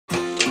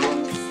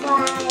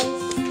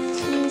slice,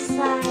 2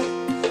 slice,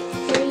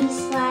 3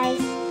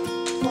 slice,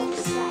 4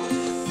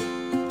 slice.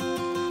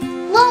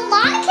 Well,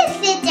 Moana can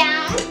sit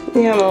down.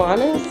 Yeah,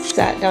 Moana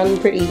sat down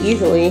pretty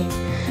easily.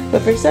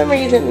 But for some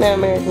reason, the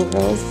American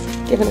Girl is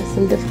giving us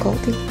some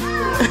difficulty.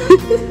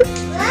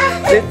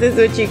 This is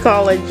what you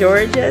call a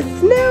Georgia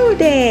snow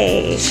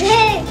day.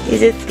 You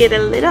just get a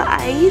little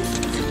ice.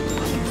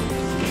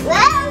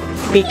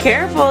 Be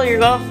careful, you're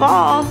gonna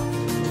fall.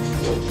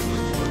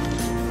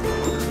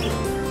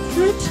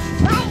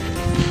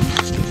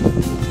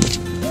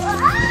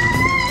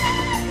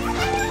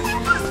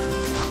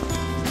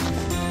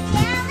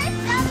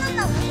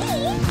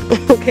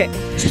 Okay,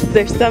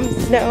 there's some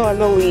snow on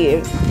the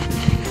leaves.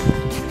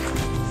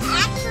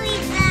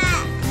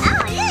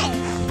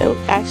 Oh,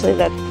 actually,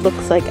 that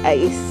looks like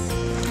ice.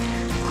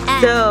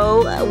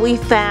 So we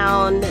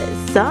found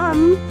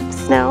some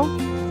snow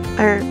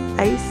or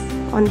ice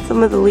on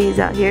some of the leaves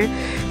out here.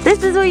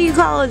 This is what you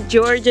call a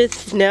Georgia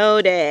snow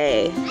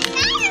day.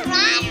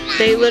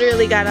 They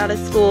literally got out of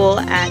school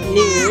at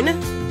noon.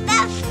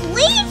 The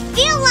leaves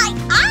feel like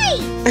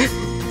ice.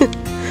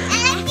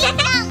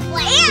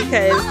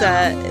 Because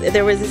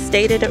there was a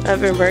state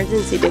of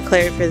emergency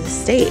declared for the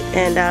state,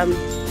 and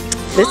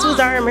this was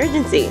our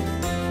emergency.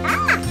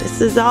 This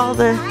is all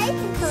the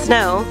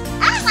snow.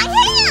 My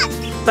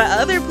hand! But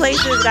other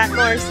places got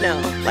more snow,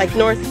 like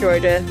North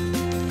Georgia.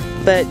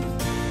 But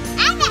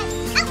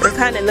we're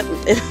kind of in the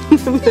middle.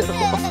 It'll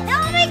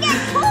make it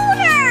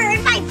colder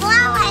if I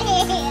blow my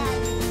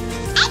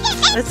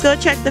hand. Let's go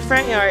check the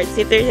front yard,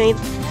 see if there's any,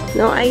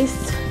 no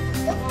ice.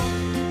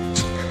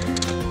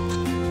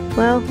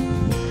 Well,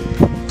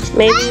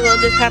 maybe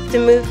we'll just have to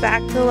move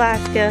back to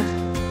Alaska.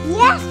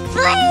 Yes,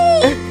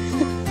 please!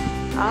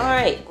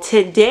 Alright,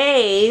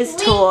 today's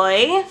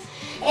toy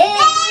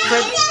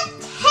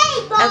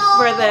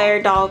for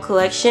their doll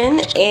collection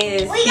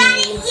is we got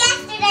it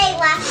yesterday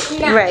last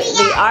night. Right,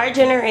 the Our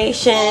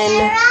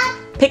Generation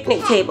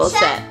picnic table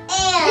set.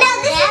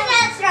 No, this is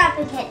not syrup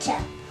and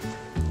ketchup.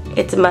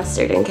 It's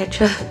mustard and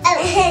ketchup.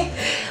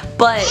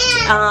 But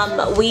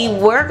we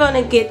were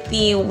gonna get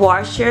the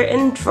washer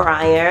and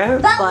dryer,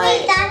 but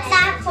we got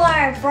that for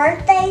our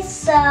birthday,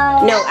 so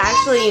no,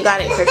 actually you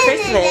got it for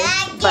Christmas,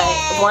 but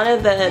one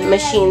of the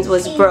machines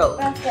was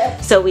broke.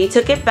 So we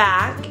took it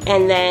back,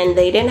 and then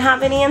they didn't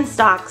have any in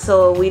stock,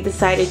 so we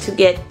decided to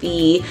get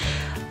the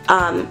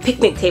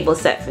picnic table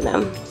set for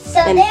them.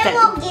 So then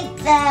we'll get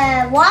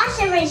the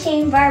washing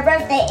machine for our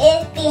birthday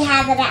if they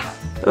have it out.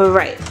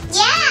 Right.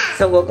 Yeah.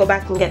 So we'll go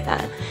back and get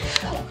that.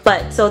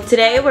 But so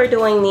today we're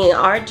doing the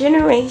Our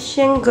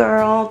Generation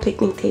Girl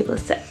picnic table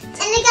set. And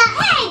they got,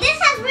 hey, this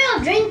has real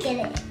drink in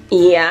it.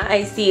 Yeah,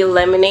 I see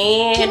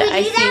lemonade.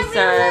 I see some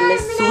lemonade?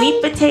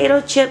 sweet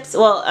potato chips.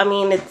 Well, I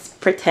mean, it's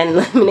pretend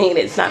lemonade.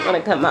 It's not going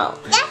to come out.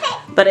 Okay.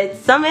 But it's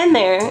some in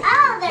there.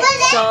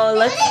 Oh, so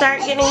let's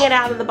start getting it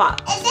out of the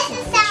box.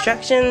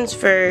 Instructions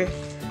for,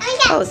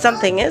 oh,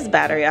 something is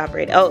battery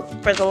operated. Oh,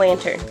 for the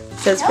lantern. It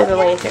says for the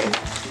lantern.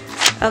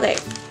 Okay,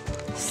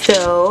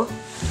 so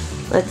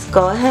let's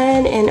go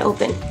ahead and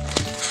open.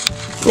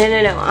 No,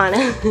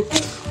 Anna.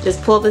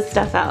 Just pull the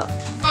stuff out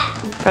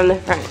from the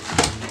front.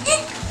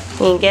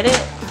 Can you get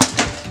it?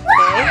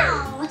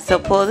 Okay. So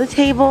pull the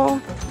table.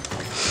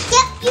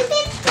 Yep, you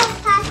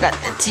can got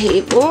the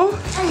table.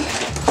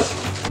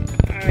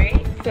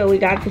 Alright, so we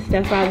got the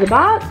stuff out of the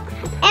box.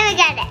 And we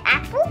got an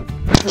apple.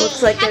 It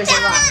looks like there's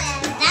a lot.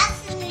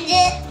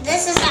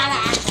 This is not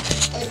an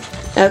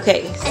apple.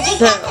 Okay, I think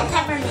so that's a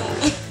peppermint.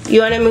 you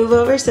want to move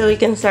over so we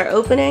can start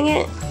opening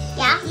it?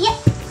 Yeah. Yep.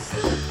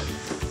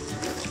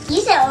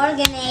 You said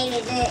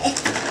organized it.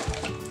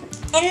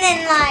 And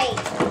then like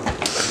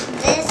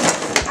this,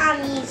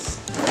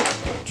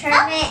 you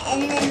turn it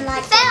and then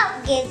like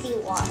it gives you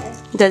water.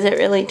 Does it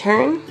really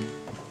turn?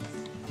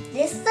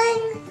 This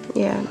thing?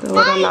 Yeah, the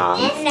little knob.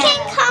 This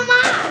can come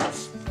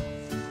off.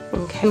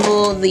 Okay.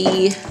 Pull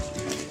the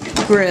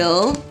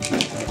grill,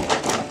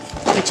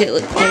 which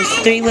there's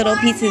 3 little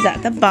pieces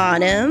at the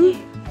bottom.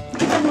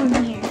 Come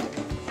on here.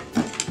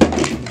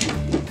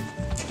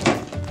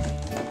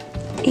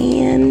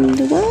 And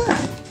voila,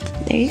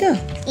 there you go.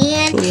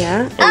 And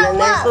yeah, and then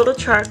there's little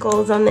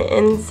charcoals on the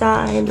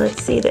inside.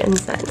 Let's see the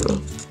inside of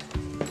me.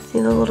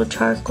 See the little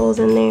charcoals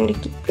in there to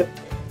keep your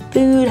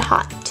food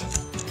hot.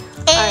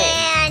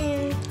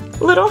 And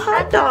little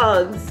hot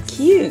dogs,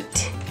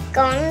 cute.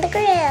 Go on the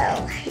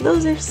grill.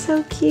 Those are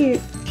so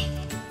cute.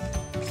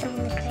 It's on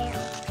the grill.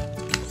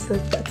 So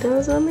put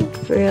those on the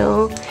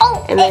grill.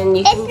 Oh, and then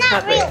you can it's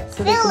not cover real. it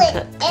so they can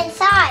cook.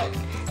 Inside.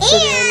 So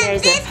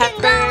then there's a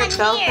pepper,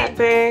 bell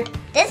pepper.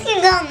 This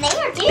can go in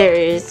there too.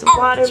 There's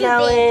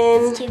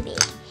watermelon, It's too big.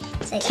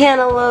 It's like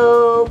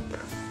cantaloupe,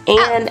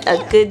 and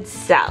a good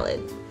salad.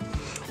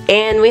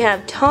 And we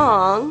have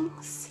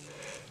tongs.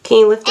 Can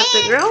you lift up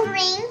the grill?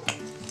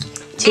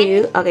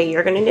 Drink. Okay,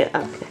 you're gonna do it.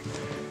 Okay.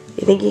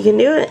 You think you can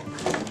do it?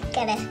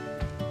 Get it.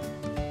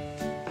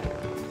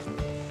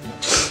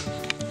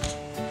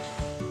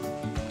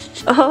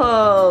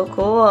 Oh,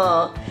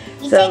 cool.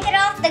 You take it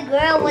off the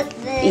grill with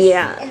this.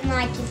 Yeah. And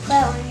like you put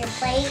it on your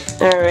plate.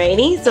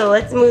 Alrighty, so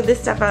let's move this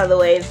stuff out of the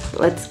way.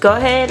 Let's go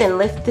ahead and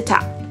lift the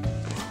top.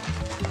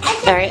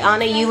 Alright,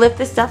 Anna, you lift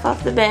the stuff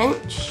off the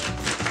bench.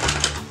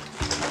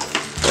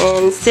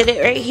 And sit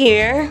it right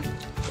here.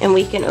 And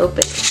we can open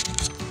it.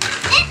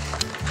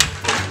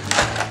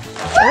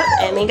 Oh,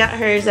 Emmy got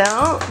hers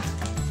out.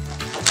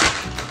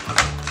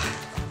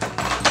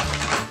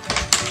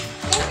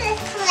 This is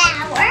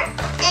flour.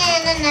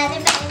 And another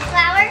bag of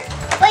flour.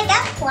 Wait,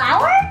 that's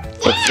flour?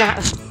 It's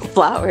not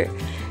flour.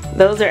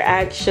 Those are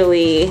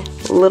actually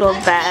little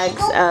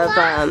bags of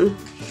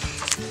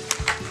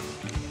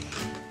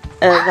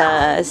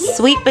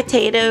sweet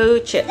potato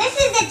chips. This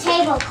is a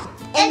table.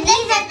 And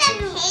these are two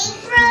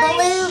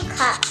blue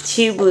cups.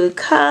 2 blue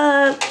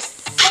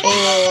cups.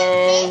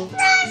 And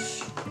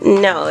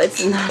no,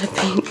 it's not a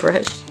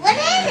paintbrush. What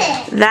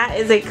is it? That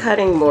is a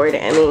cutting board,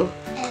 Emmy.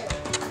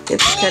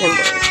 It's a cutting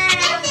board.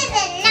 This is a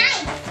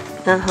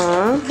knife.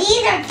 Uh-huh.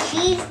 These are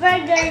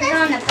cheeseburgers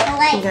on a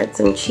plate. We got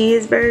some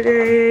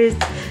cheeseburgers.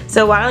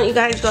 So why don't you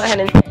guys go ahead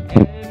and set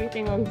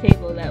everything on the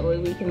table, that way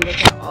we can look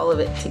at all of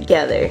it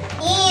together.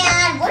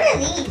 And what are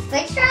these?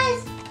 French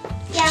fries?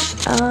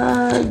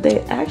 Yeah.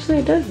 They actually,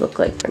 it does look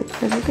like French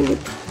fries. I think it,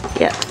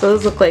 yeah,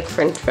 those look like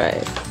French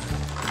fries.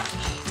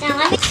 Now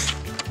let me.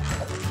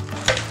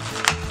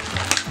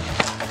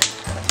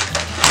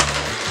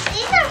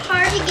 These are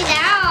hard to get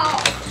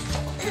out.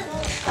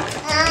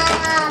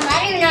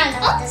 I do not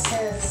know what this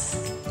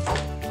is.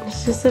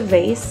 It's just a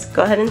vase.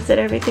 Go ahead and set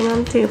everything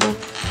on the table.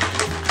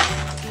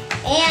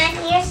 And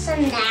here's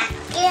some napkins.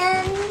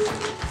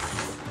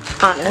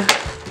 Anna,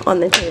 on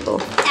the table.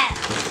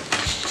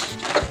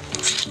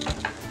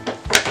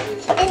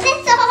 This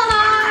is so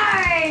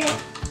hard.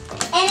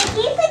 And can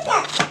you put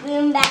that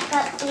spoon back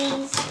up,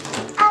 please?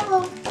 I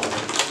will.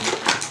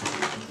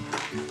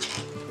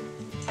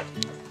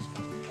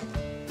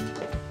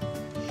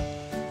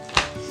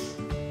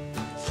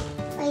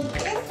 Like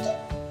this.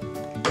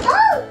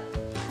 Oh!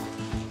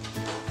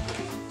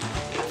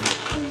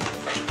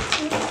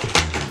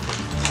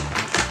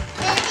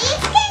 Did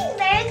these things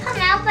better come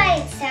out by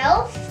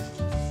itself?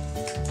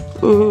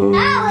 Mm-hmm.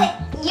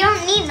 Oh, you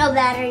don't need no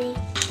battery.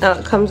 Oh,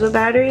 it comes with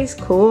batteries?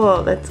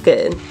 Cool, that's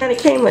good. What it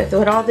came with?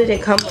 What all did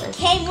it come It with?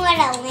 came with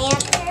a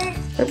lantern.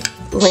 A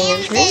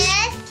lantern, And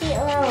this cute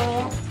little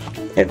lamp.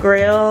 a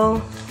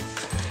grill,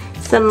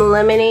 some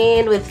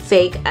lemonade with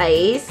fake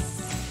ice,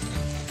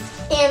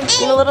 And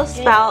and a little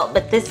spout,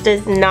 but this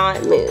does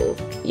not move.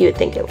 You would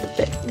think it would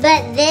fit.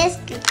 But this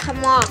can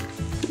come off.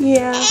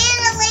 Yeah.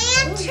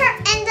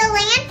 And the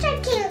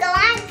lantern can go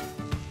on.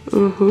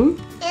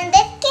 Mm-hmm. And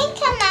this can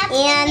come up.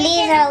 And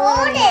these are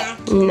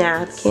little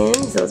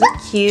Napkins, those are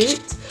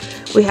cute.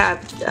 We have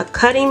a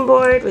cutting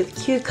board with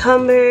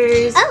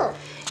cucumbers. Oh.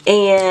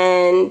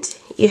 And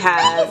you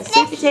have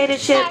sweet potato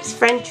chips,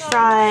 French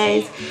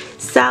fries,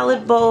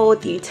 salad bowl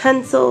with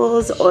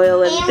utensils,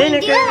 oil and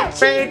vinegar,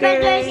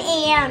 burgers,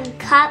 and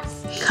cups.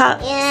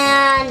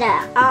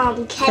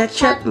 And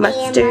ketchup,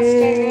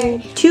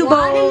 mustard, 2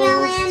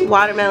 bowls,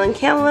 watermelon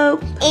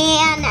cantaloupe,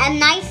 and a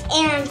knife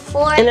and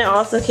fork. and it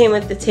also came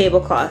with the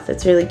tablecloth.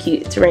 It's really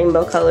cute. It's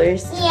rainbow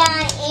colors.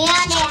 Yeah,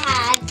 and it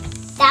had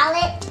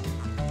salad.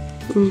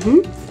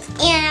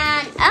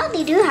 And oh,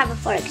 they do have a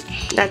fork.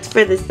 That's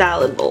for the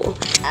salad bowl.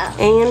 Oh.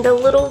 And a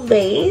little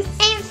vase.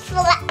 And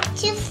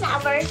 2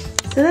 flowers.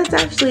 So that's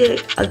actually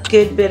a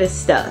good bit of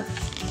stuff.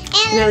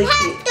 And Really a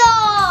hot cute.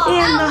 dog.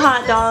 And the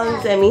hot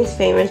dogs, Emmy's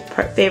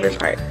favorite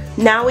part.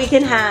 Now we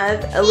can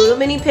have a little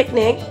mini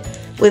picnic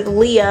with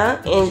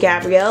Leah and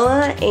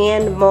Gabriella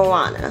and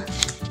Moana.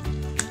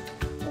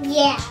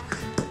 Yeah.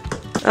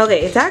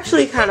 Okay, it's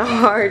actually kind of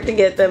hard to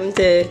get them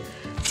to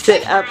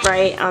sit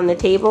upright on the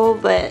table,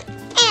 but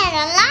And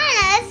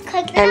Alana's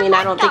cooking I mean,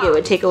 I don't think it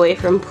would take away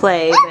from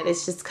play, but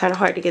it's just kind of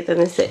hard to get them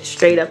to sit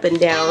straight up and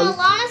And down.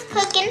 Alana's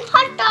cooking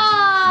hot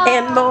dogs.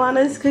 And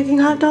Moana's cooking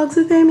hot dogs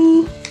with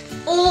Emmy.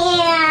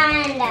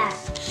 And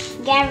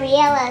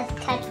Gabriella's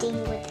cutting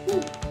with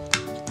me.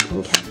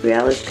 And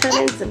Gabriella's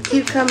cutting some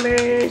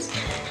cucumbers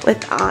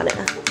with Anna.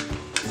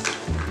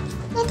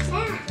 What's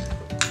that?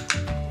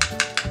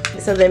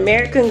 So the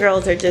American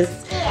girls are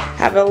just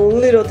have a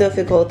little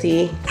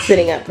difficulty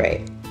sitting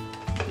upright.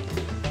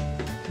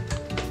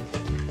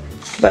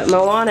 But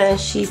Moana,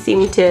 she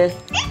seemed to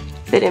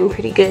fit in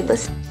pretty good.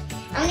 Listen.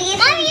 Mommy, you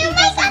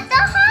make up the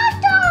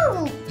hot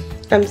dog.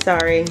 I'm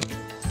sorry.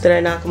 Did I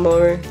knock them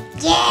over?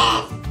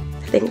 Yes.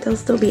 I think they'll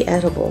still be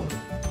edible.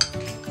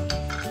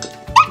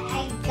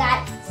 I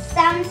got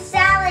some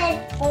salad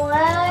for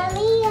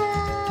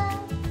Leah.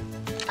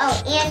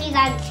 Oh, and you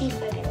got a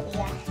cheeseburger,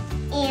 Leah.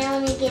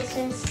 And let me get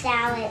some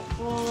salad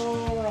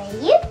for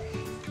you.